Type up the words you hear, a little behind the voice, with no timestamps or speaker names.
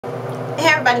Hey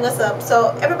everybody, what's up?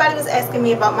 So everybody was asking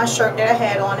me about my shirt that I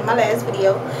had on in my last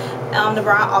video, the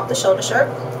brown off the shoulder shirt,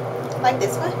 like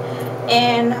this one.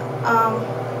 And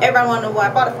everybody want to know where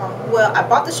I bought it from. Well, I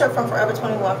bought the shirt from Forever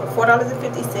 21 for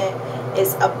 $4.50.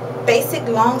 It's a basic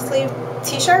long sleeve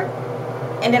t-shirt,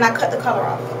 and then I cut the collar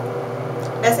off.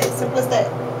 That's it, simple as that.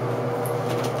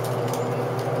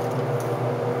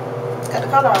 Cut the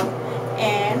collar off,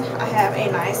 and I have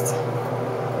a nice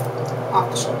off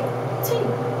the shoulder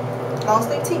tee, long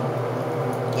sleeve tee.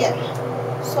 Yeah.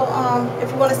 So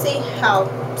if you want to see how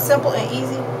simple and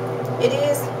easy it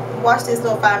is, watch this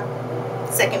little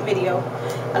 5-second video.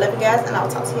 I love you guys, and I'll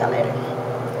talk to y'all later.